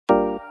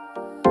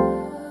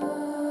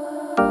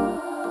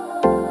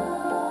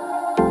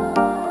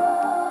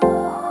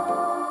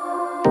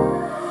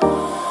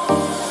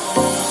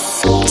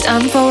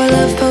Time for a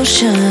love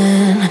potion,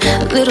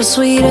 a little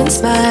sweet and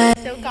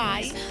spicy. So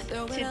guys,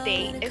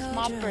 today is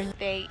my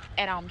birthday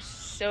and I'm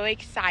so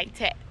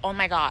excited. Oh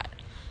my god,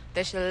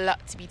 there's a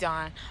lot to be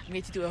done. I'm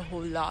going to do a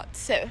whole lot,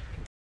 so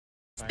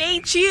stay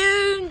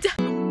tuned.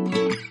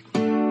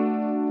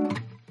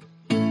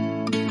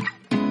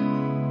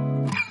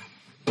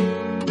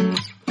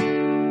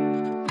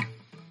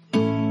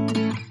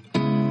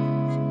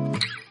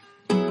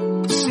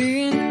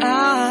 Seeing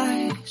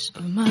eyes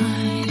of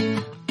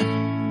mine,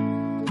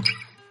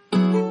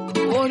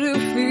 what do you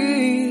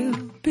feel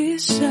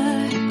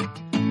beside?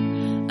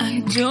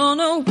 I don't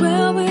know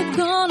where we're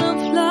gonna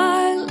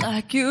fly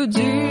like you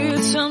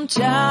did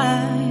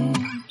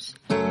sometimes.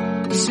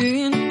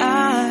 Seeing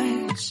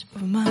eyes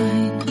of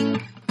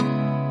mine.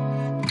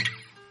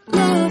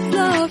 Love,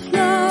 love,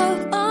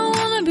 love, I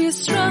wanna be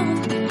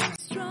strong,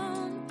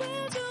 strong,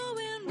 we're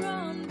doing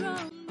run,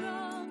 run,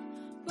 run.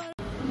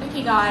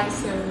 Okay guys,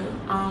 so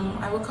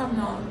I woke up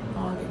not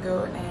long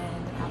ago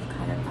and I've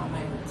kind of done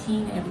my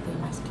routine, everything.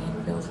 My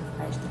skin feels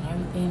refreshed and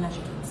everything, as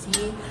you can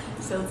see.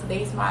 So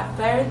today's my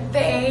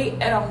birthday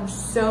and I'm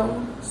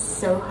so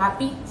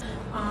happy.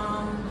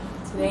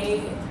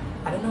 Today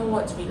I don't know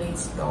what to really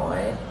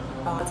start,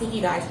 but I'll take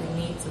you guys with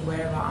me to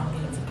wherever I'm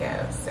going to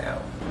go.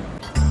 So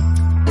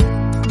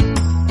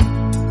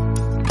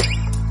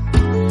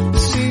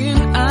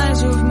seeing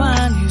eyes of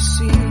mine, you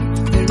see,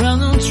 there are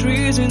no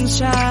trees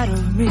inside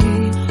of me.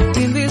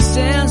 In this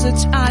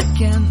desert I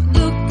can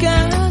look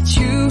at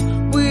you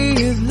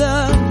with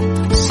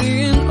love.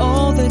 Seeing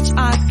all that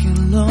I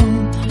can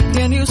long.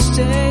 Can you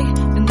stay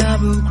and I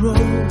will grow?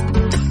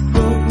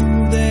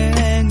 Grow the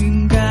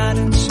hanging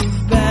gardens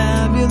of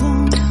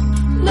Babylon.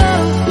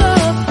 Love,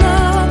 love,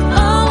 love,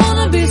 I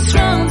wanna be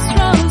strong,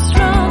 strong,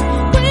 strong.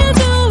 We're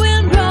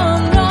doing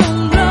wrong,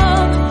 wrong,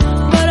 wrong,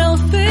 but I'll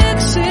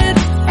fix it,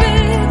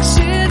 fix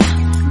it.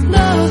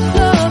 Love,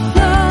 love,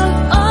 love,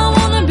 I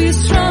wanna be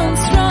strong,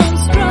 strong,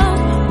 strong.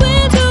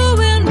 We're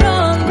doing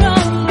wrong,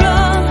 wrong,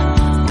 wrong,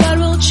 but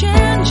we'll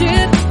change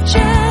it,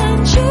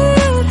 change it.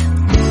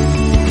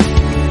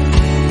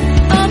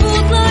 I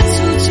would like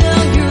to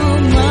tell you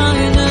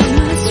mine and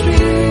my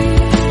street.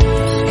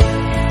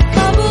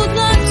 I would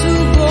like to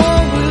go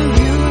with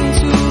you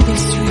into the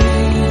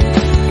street.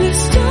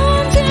 Please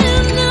don't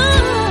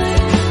deny,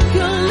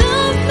 your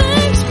love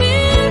makes me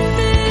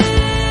feel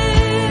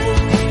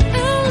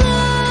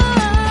alive.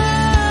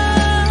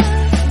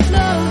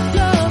 Love,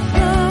 love,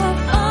 love,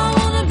 I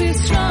wanna be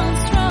strong,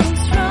 strong,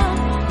 strong.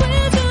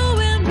 We're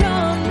doing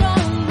wrong,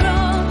 wrong,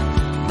 wrong,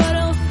 but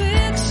I'll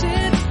fix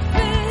it,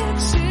 fix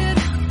it.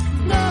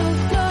 Love,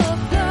 love,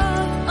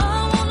 love, I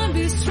wanna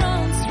be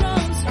strong,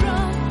 strong,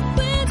 strong.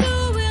 We're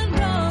doing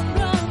wrong,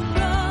 wrong,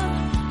 wrong,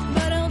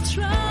 but I'll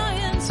try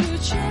and to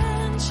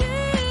change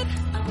it.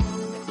 I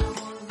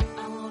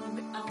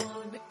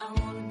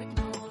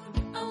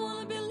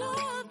wanna be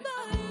loved by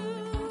you.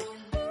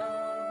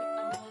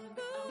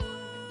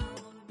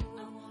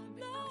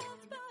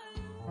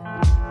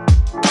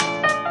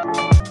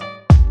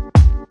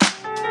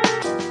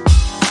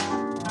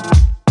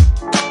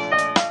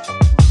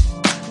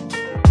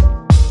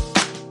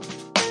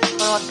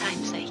 For all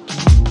time's sake.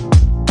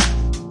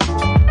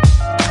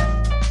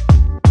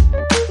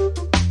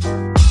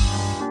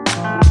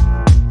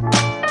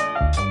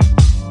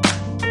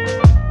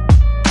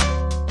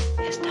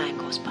 As time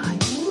goes by.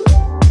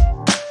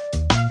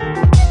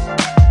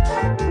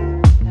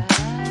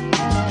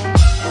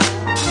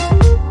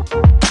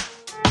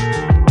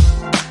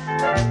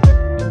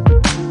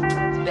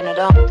 It's been a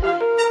long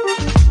time.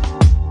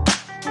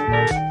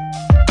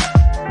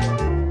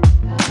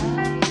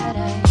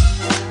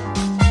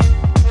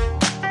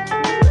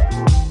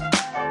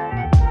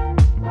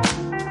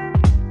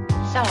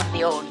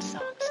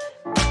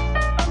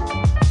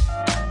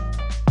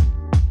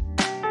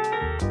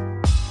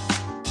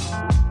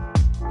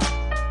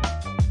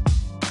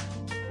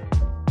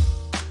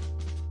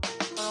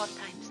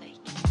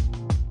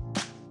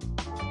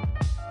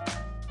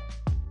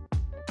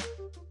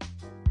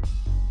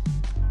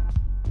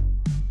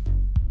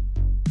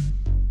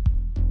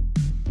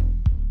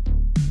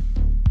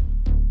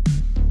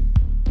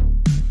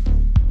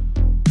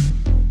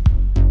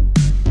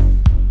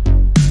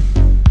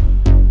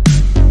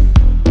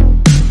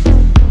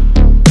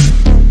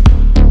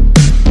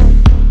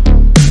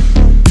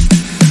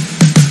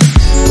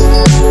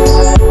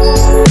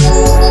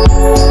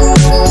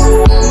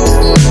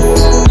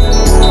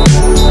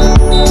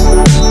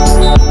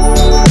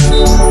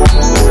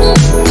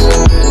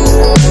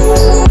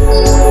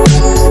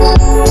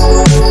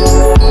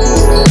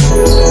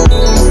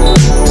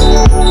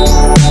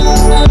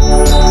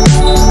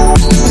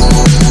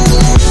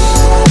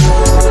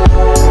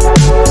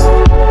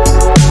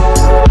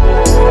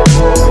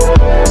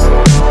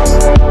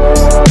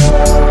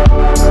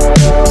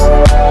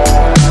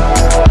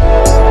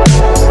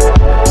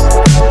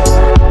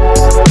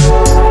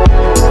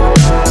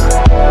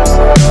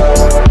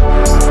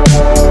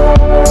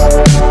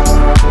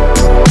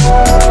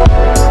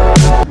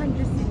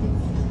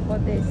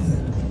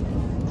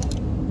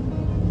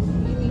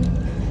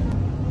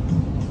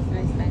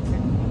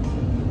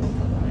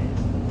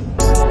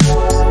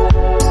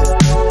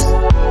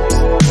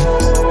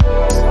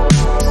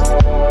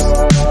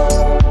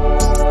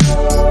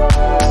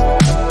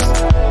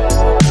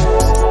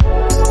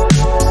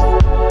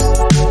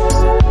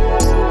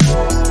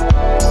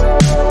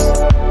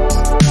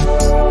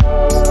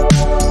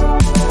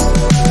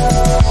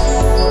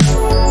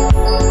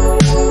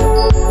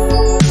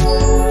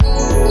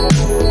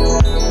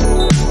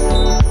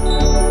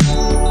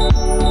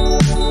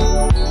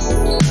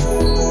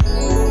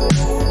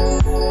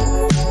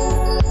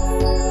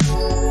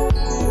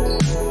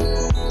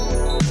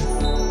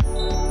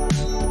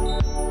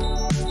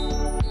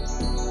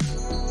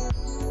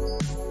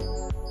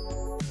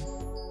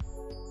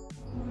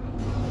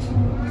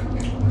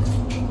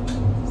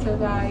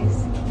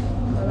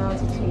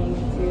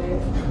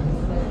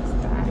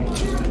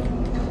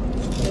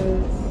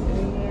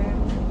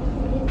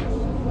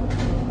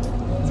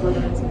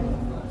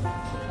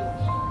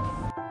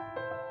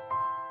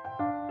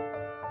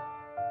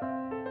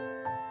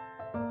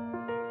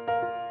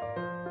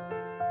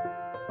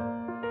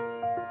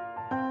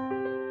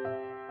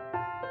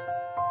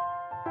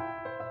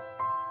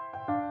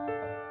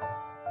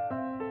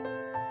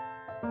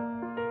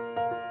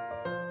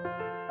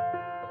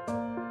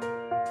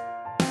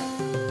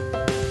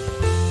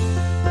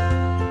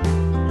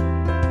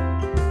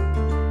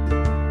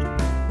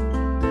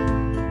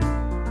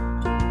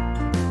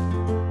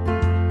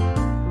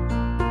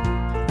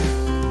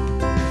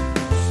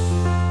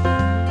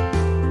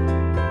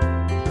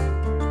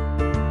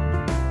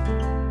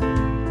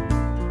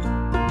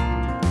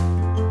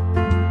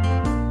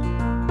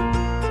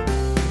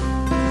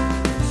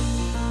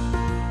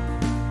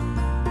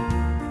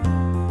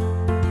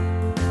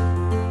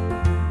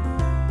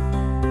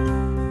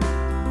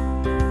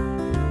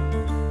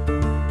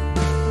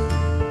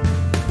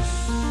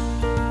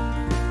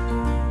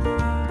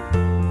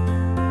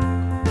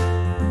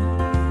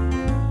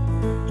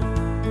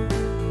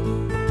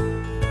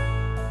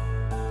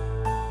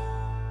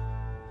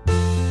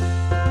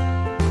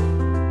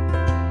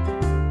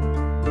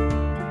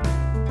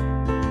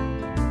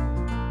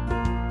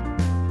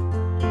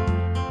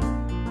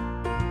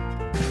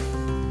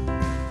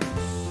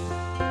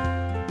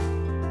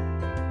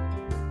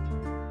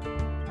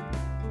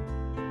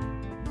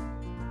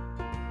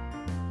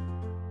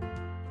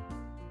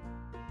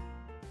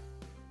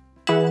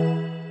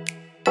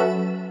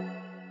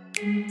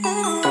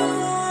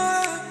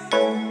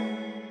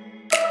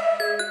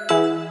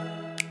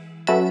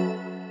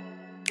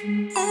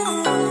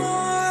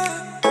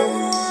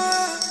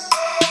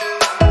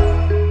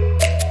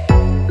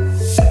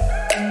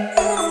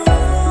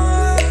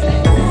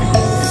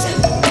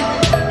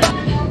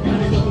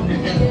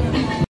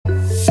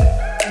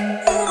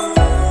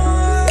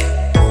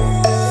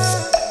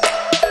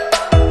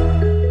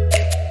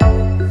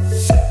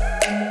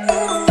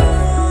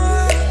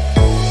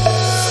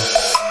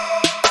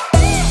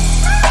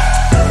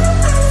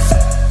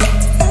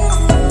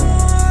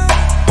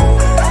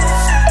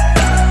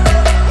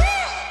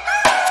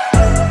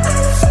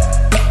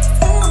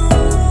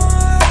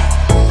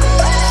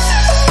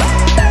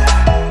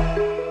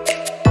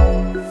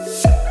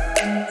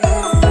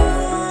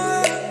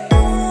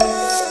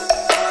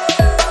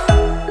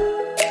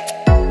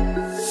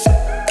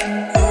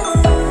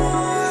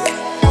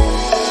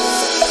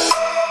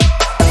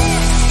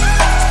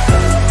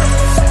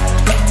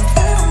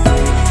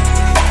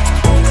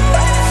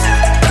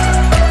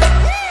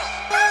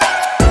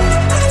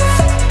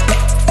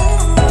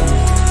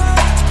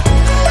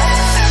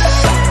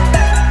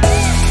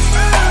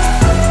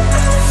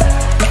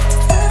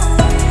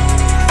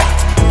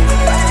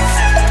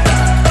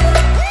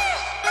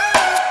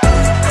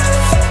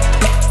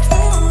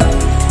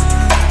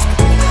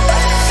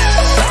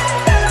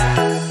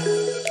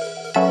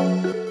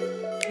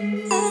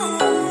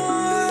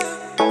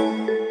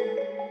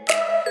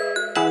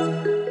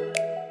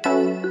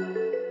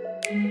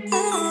 I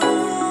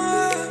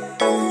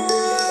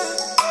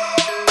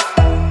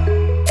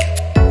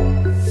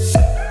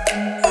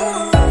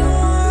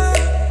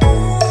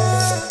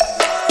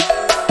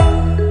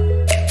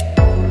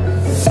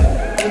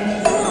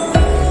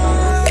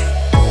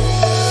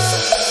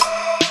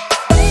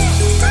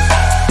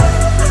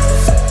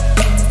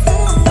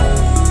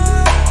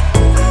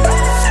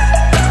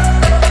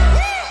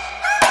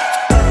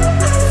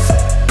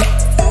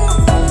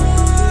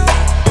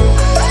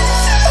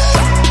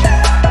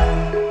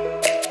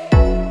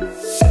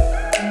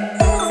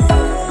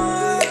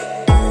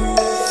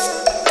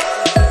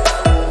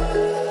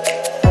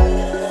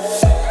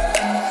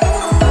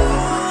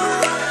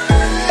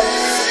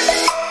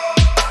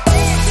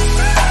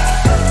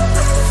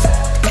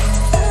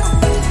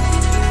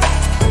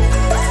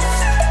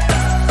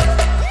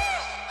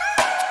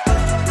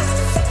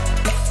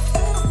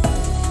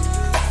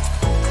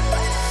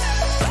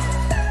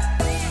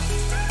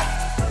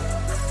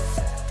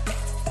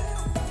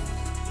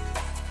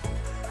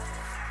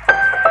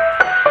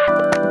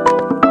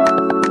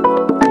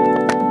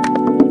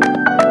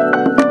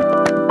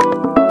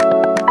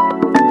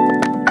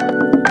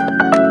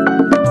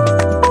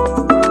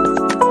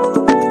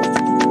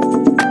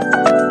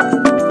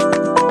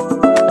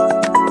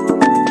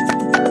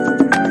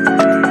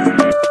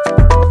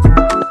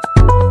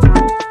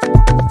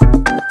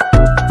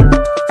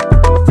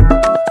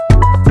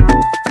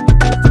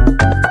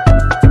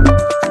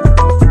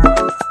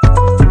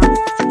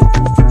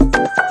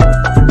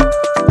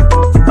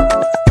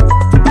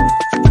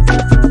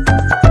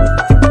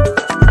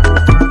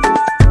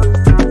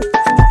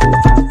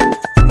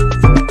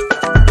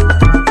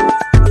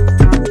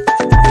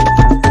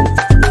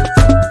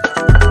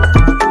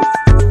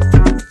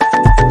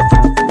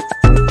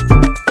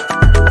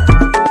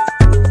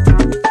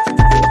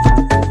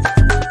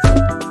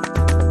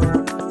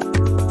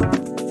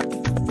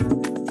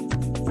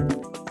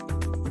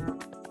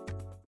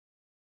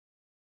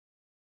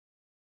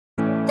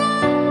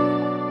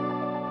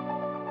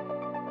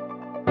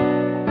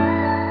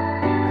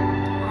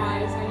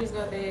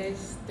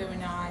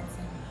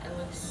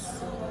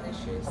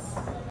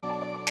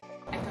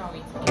can't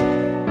wait to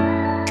eat.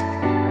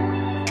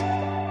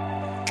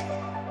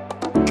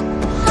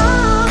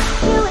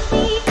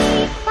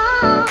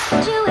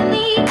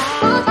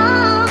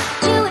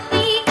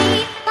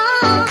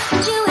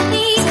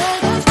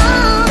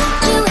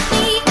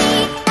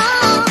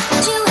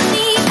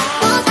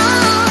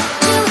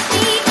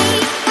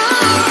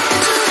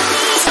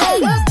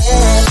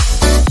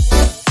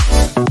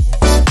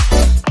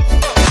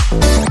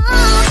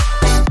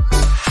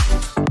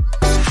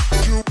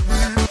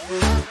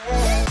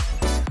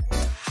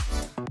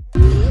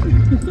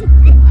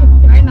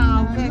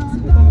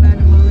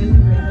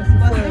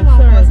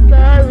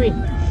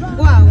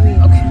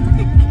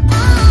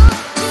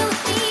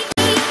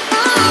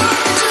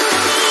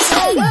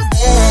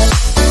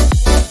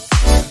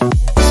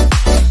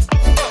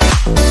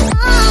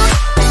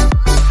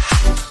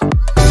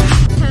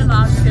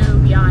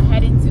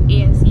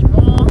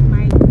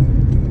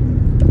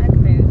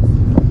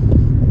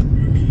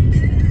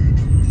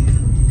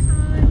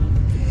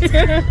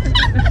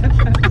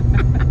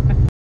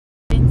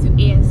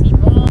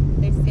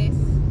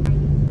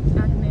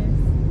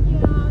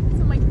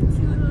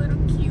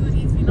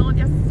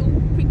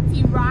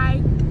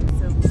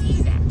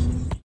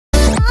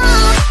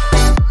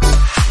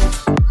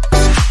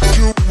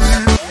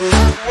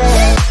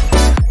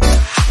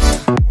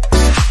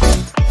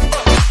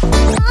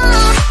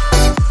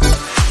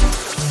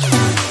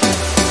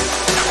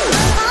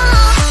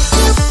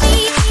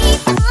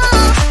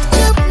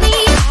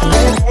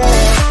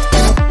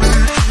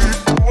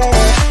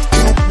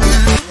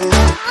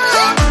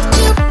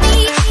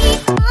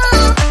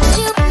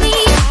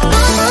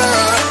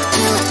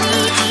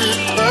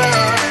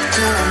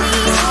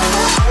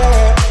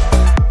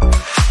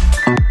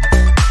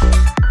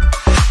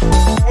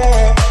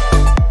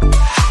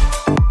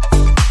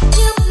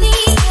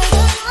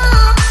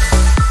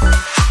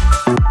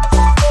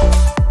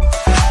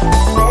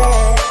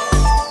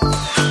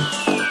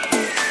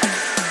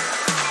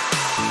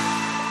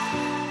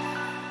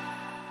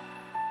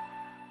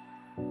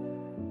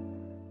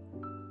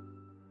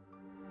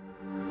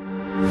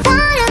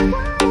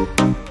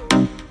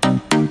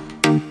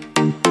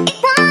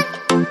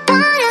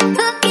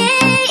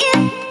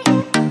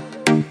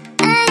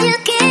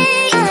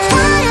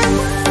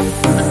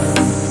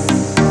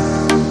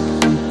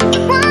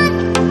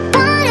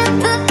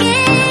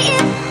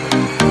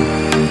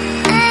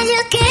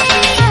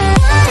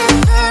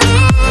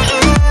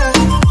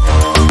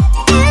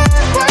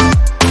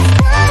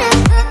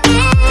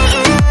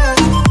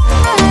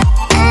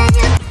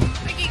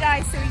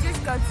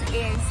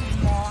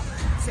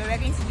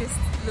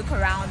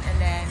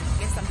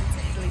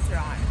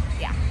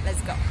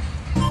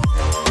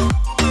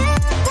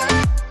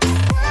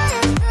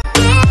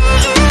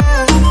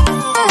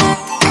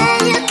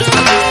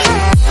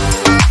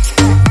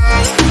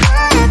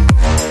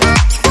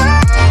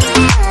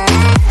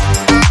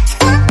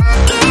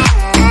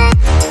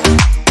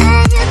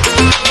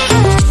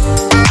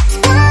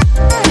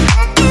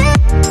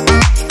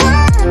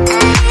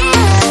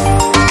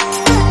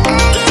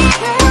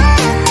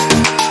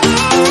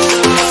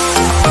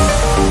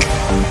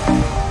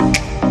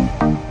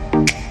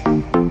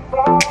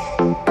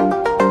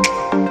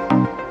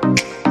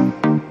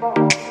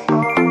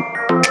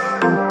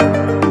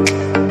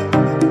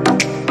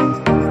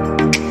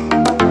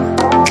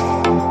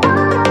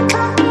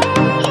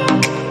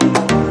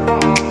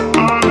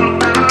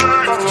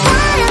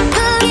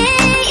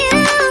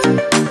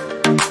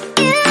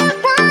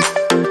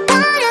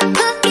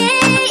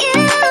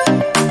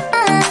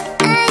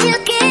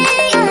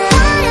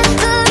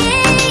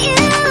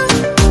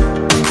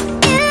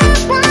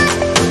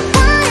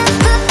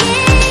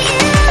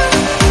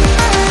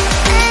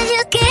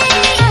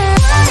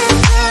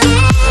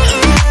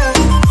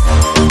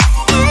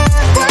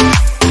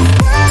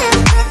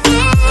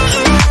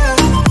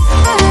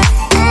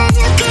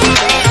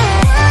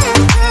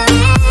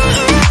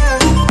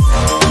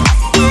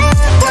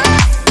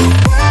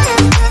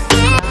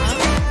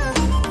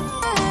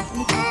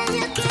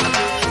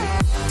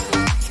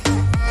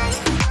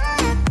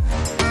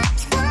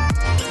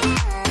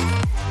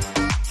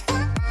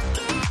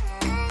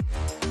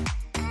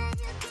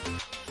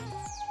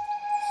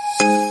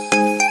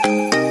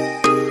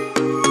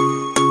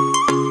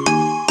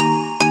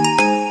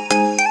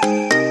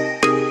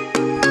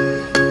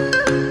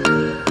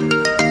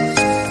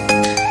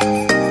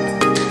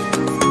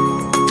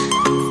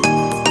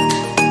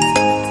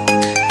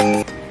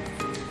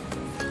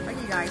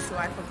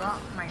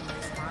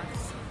 maintenance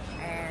mask,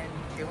 and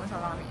they won't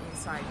allow me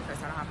inside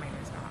because I don't have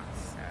maintenance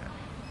mask. So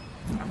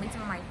I'm waiting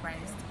for my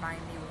friends to buy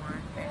me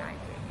one, then I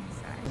go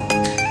inside.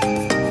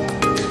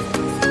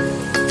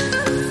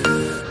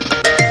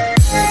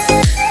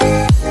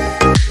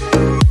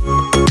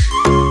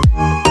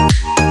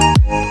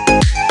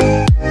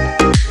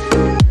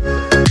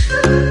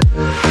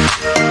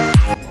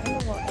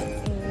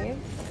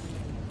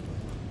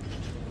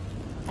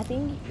 I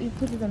think you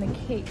put it on a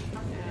cake.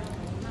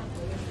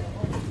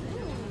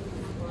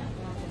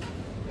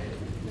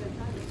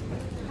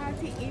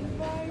 Happy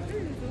invite, this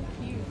is so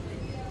cute.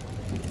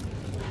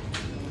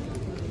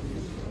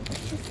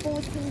 Just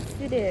 14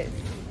 cities.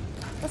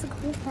 That's a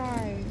cool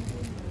prize.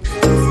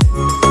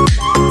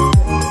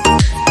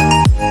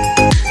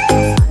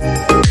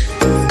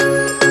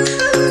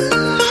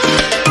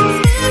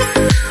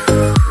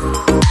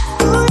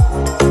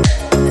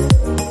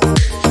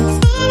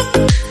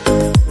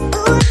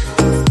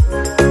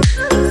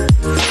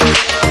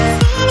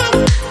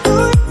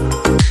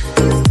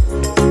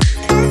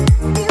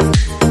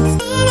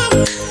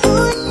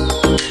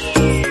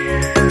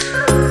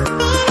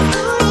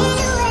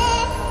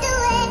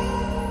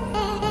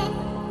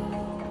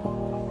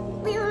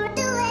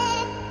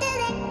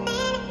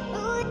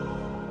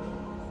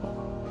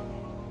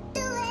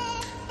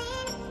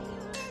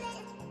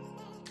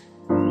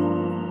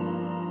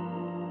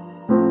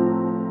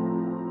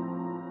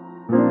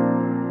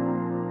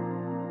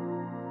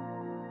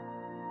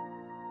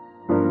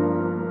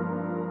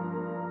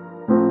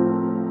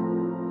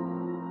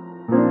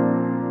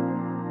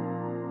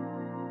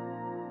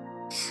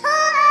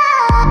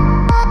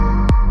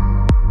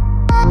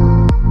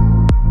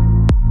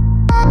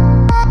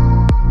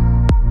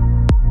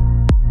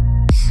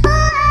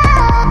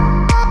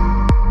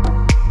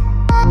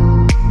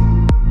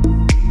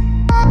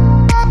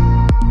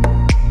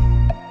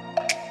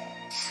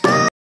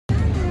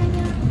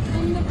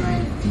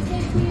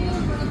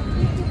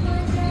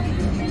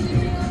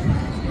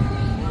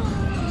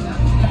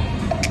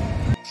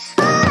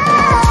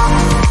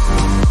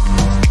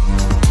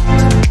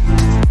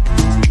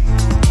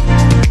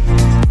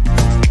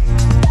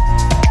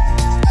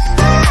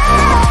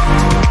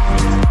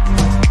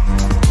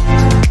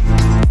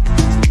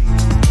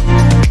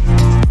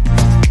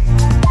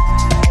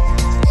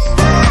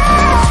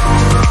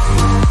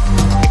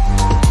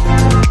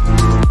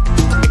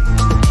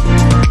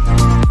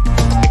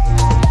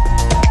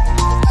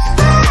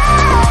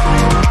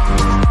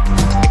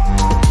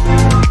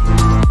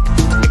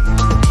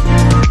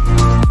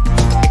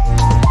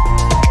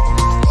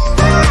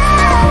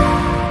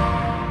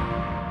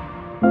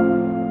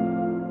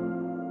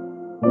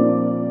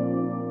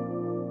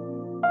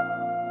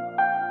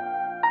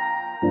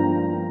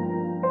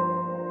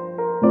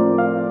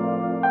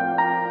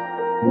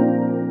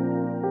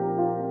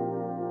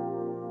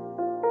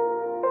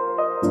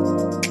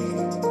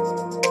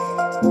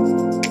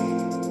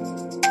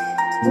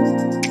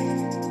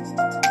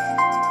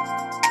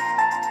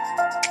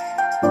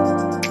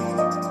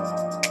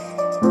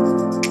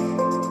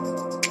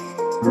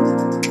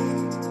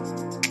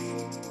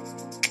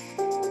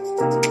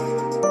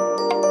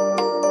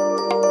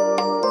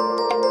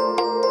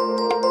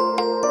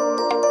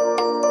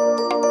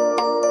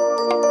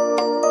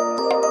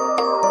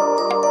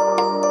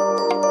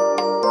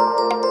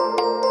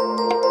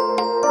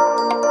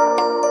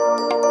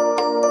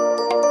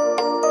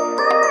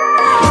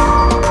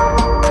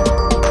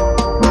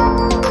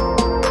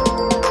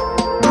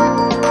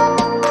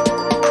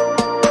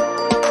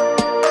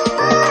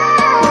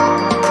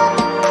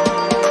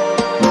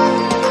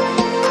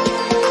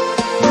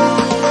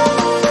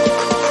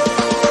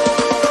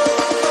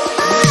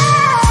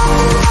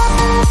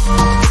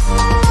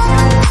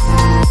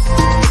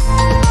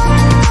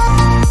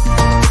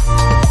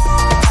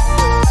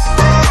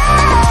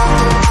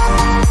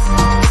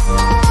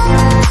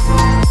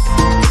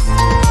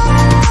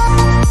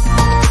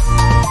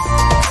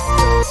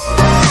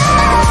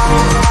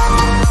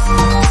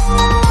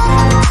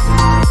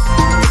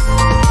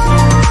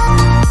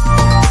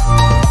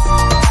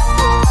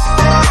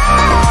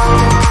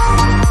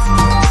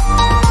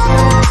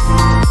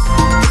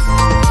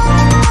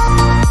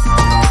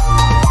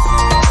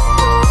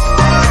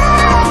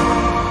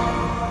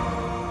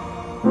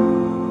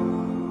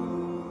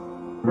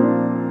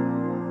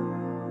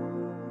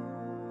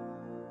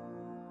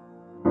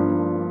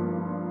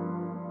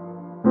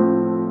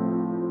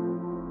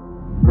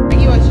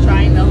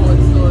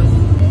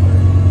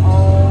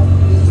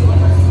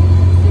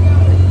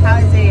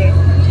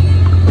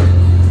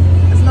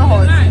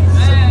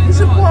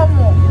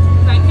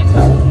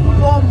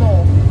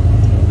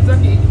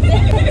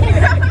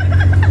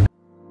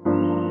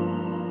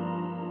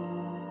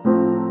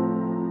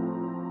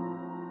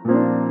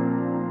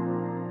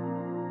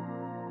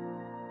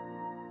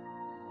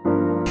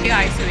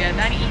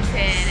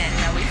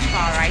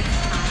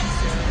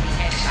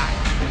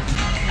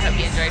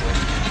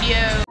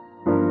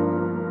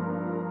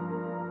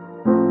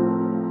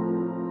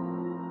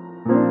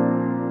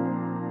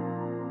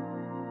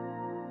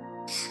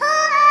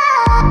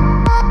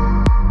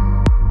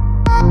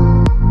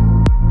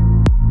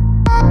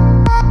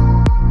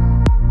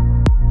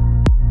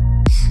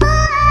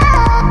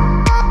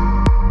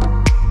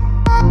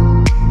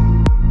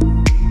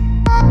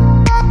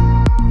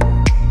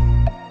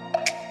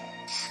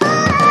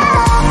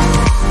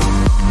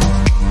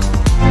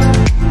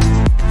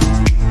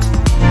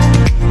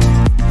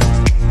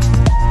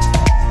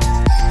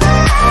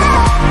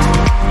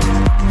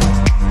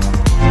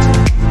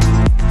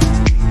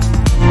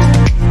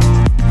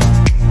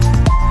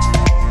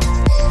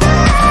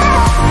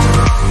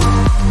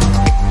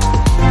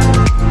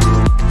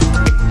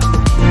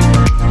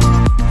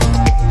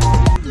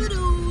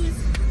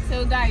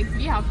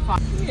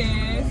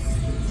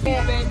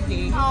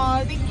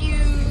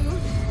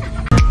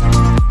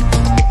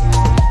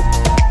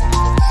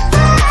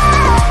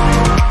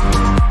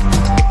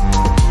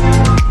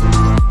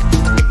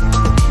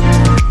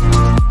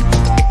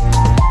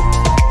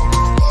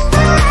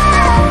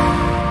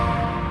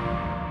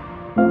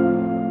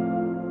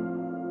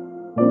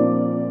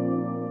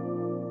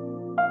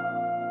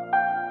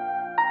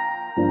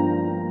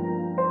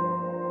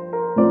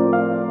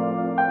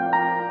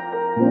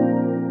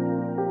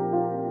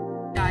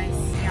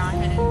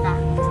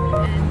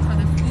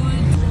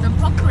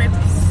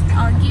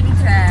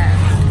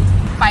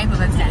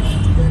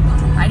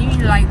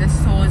 like the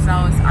sauce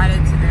that was added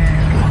to the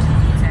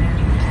meat and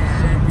everything.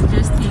 It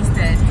just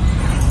tasted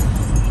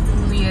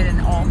weird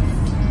and off.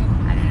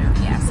 I don't know.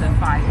 Yeah, so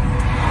 5.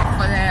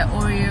 For the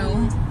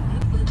Oreo,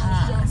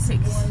 6.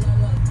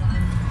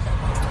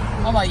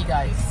 What about you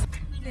guys?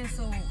 Yeah,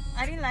 so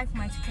I didn't like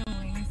my chicken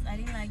wings. I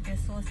didn't like the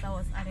sauce that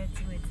was added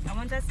to it. I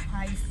wanted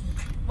spicy.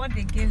 What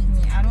they gave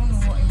me, I don't know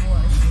what it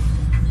was.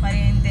 But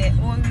then the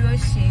Oreo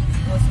shake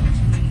was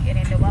okay, and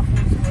then the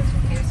waffles was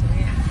okay. So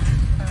yeah.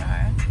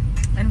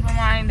 And for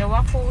mine, the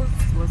waffles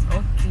was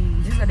okay.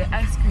 These are the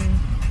ice cream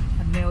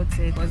that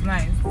melted. It was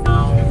nice.